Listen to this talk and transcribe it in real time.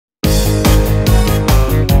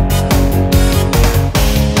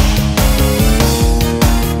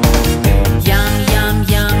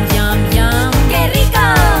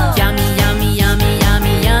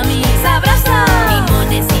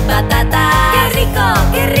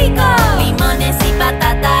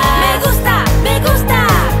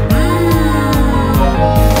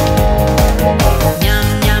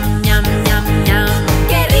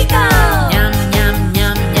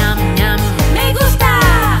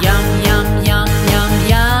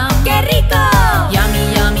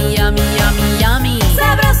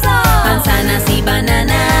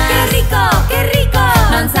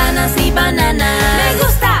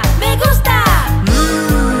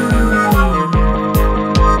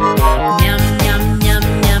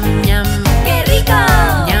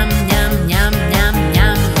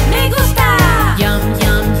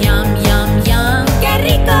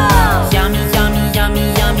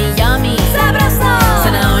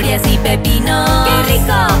pepino. ¡Qué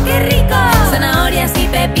rico, qué rico! Zanahorias y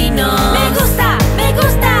pepinos. Me gusta, me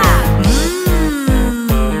gusta.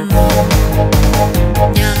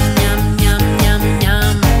 Ñam, ñam, ñam, ñam,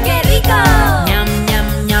 ñam. ¡Qué rico! Ñam, ñam,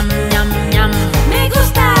 ñam, ñam, ñam. Me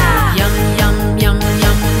gusta. Yum, yum, yum,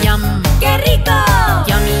 yum, yum. ¡Qué rico!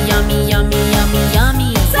 Yummy, yummy, yummy, yummy, yummy.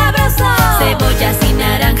 ¡Sabroso! Cebollas y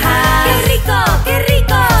naranja. ¡Qué rico, qué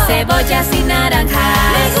rico! Cebollas y naranja.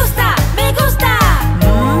 Me gusta, me gusta.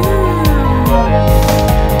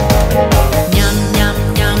 Ñam, ñam,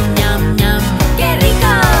 ñam, ñam, ñam. ¡Qué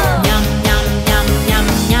rico! Ñam, ñam, ñam, ñam,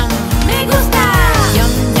 ñam. Me gusta.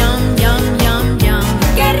 Yum, yum, yum, yum, yum.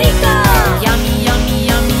 ¡Qué rico! Yummy, yummy,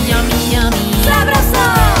 yummy, yummy, yummy. ¡Sabroso!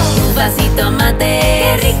 Uvas y tomate.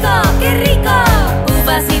 ¡Qué rico, qué rico!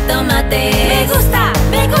 Uvas y tomate. Me gusta,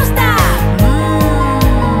 me gusta.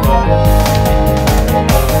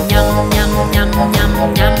 Ñam, ñam, ñam, ñam,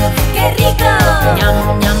 ñam. ¡Qué rico! Ñam,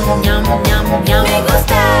 ñam, ñam, ñam, ñam. Me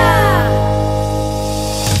gusta.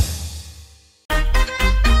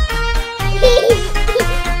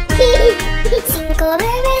 5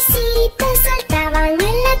 bebecitos saltaban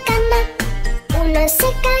en la cama. Uno se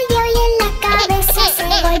cayó y en la cabeza se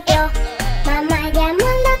golpeó. Mamá llamó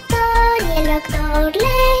al doctor y el doctor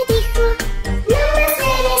le dijo: no más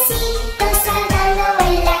bebecitos saltando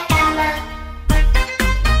en la cama.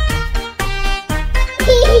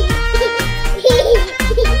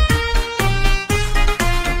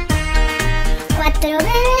 4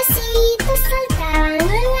 bebecitos saltaban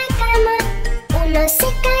en la cama. Uno se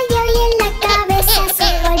cayó y en la cabeza se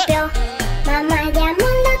golpeó. Mamá llamó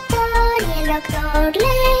al doctor y el doctor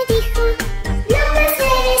le dijo: no más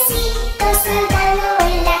bebecitos saltando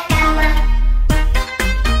en la cama.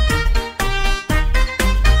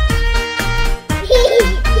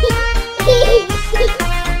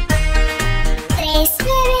 3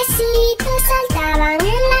 bebecitos saltaban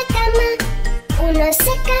en la cama. Uno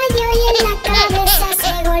se cayó y en la cabeza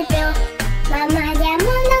se golpeó. Mamá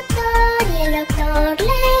llamó al doctor y el doctor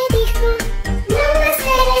le dijo: no más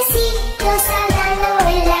bebecitos saltando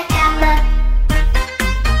en la cama.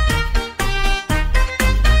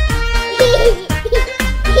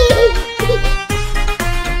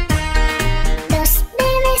 2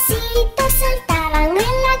 bebecitos saltaban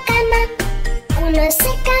en la cama. Uno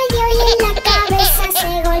se cayó y en la cabeza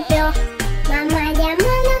se golpeó. Mamá llamó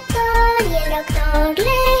al doctor y el doctor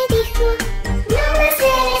le dijo: no más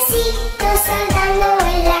bebecitos saltando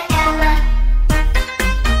en la cama.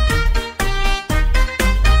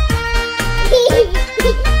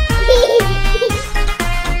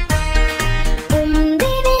 1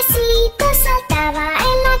 bebecito saltaba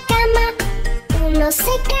en la cama. Uno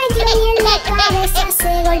se cayó y en la cabeza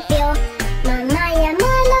se golpeó. Mamá llamó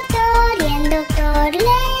al doctor y el doctor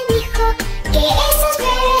le dijo: que esos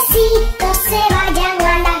bebecitos se vayan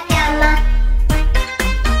a la cama.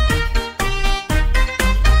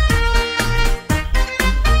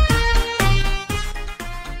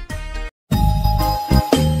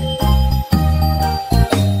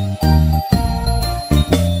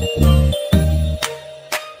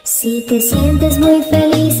 'Si te sientes muy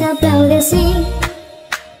feliz, aplaude así.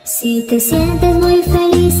 Si te sientes muy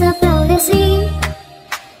feliz, aplaude así.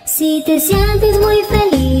 Si te sientes muy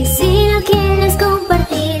feliz, si lo quieres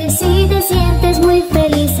compartir. Si te sientes muy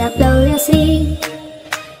feliz, aplaude así.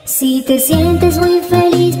 Si te sientes muy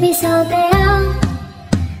feliz, pisotea.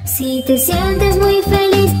 Si te sientes muy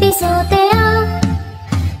feliz, pisotea.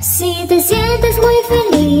 Si te sientes muy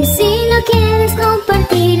feliz, si lo quieres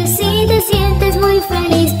compartir. Si te sientes muy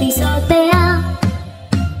feliz, pisotea.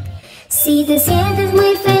 Si te sientes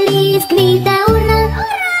muy feliz, grita hurra, hurra.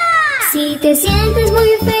 Si te sientes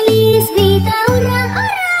muy feliz, grita hurra,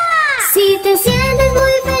 hurra. Si te sientes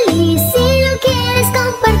muy feliz, si lo quieres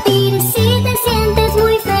compartir. Si te sientes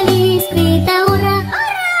muy feliz, grita hurra, hurra.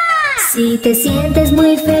 Si te sientes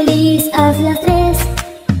muy feliz, haz las 3.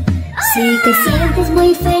 Si te sientes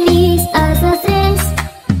muy feliz, haz las 3.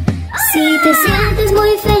 Si te sientes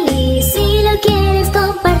muy feliz, si lo quieres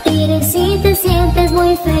compartir. Si te sientes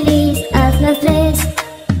muy feliz, haz las 3.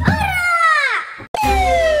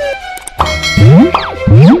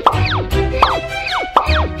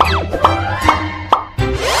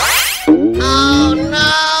 Oh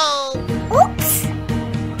no! Oops!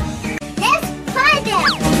 Let's try this.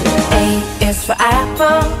 A is for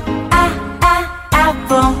apple,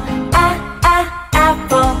 apple,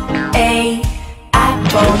 apple.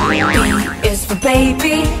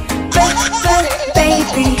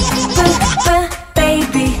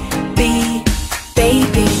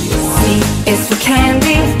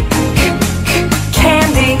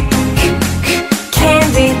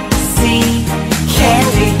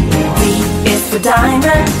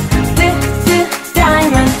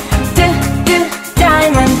 diamond. D,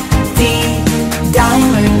 diamond. D,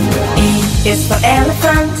 diamond. E is for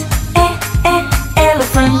elephant.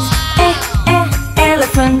 Elephant.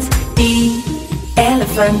 Elephant. E,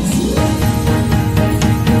 elephant.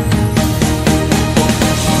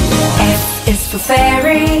 F is for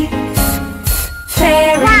fairy.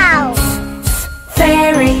 Fairy. Wow.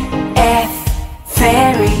 Fairy. F,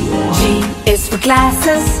 fairy. G is for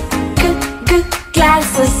glasses.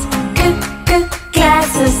 Glasses.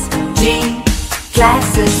 Glasses. G,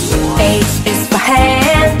 glasses. H is for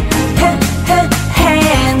hand.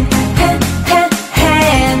 Hand.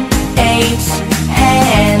 Hand. H,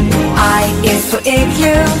 hand. I is for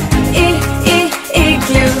igloo.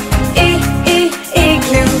 Igloo.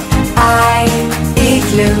 Igloo. I,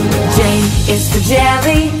 igloo. J is for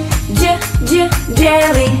jelly.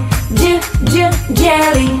 Jelly.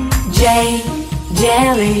 Jelly. J,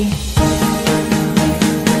 jelly.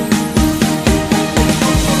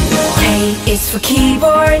 K is for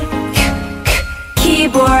keyboard.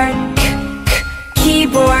 Keyboard.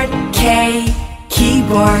 Keyboard. K,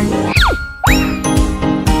 keyboard.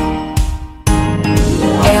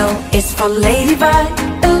 L is for ladybug.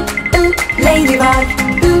 Ladybug.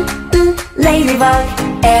 Ladybug.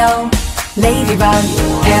 L, ladybug.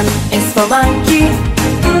 M is for monkey.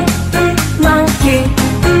 Monkey.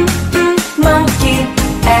 Monkey.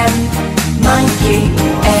 M, monkey.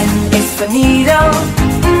 N is for needle.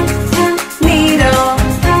 Needle.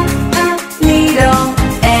 Needle.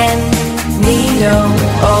 N, needle.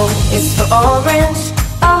 O is for orange.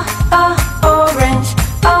 Orange.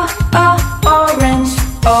 Orange.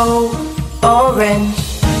 O, orange.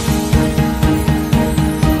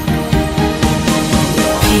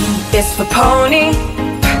 P is for pony.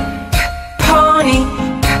 Pony.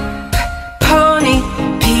 Pony.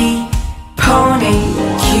 P, pony.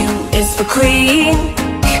 Q is for queen.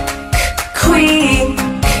 Queen.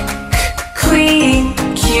 Queen.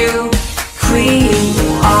 Q, queen.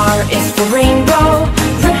 R is for rainbow.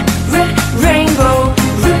 Rainbow.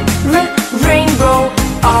 Rainbow.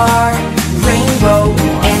 R, rainbow.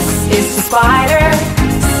 S is for spider.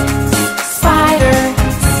 Spider.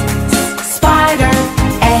 Spider.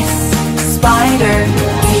 S, spider.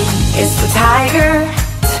 T is for tiger.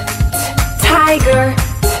 Tiger.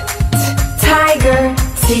 Tiger.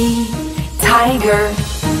 T, tiger.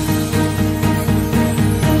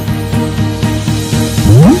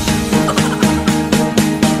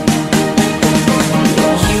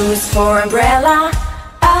 U is for umbrella.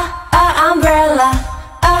 Umbrella.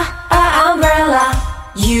 Umbrella.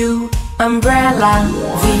 U, umbrella.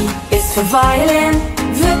 V is for violin.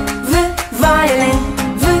 Violin.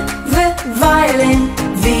 Violin.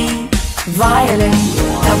 V, violin.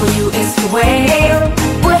 W is for whale.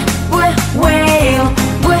 Whale.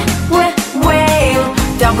 Whale.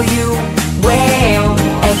 W, whale.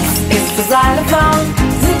 X is for xylophone.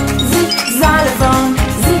 Xylophone.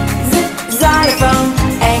 Xylophone.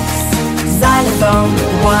 X, xylophone.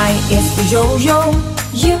 Y is for yo-yo.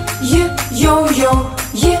 Yo-yo.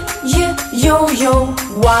 Yo-yo.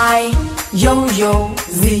 Y, yo-yo.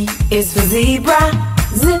 Z is for zebra.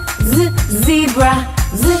 Zebra.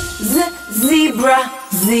 Zebra.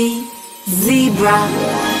 Z, zebra.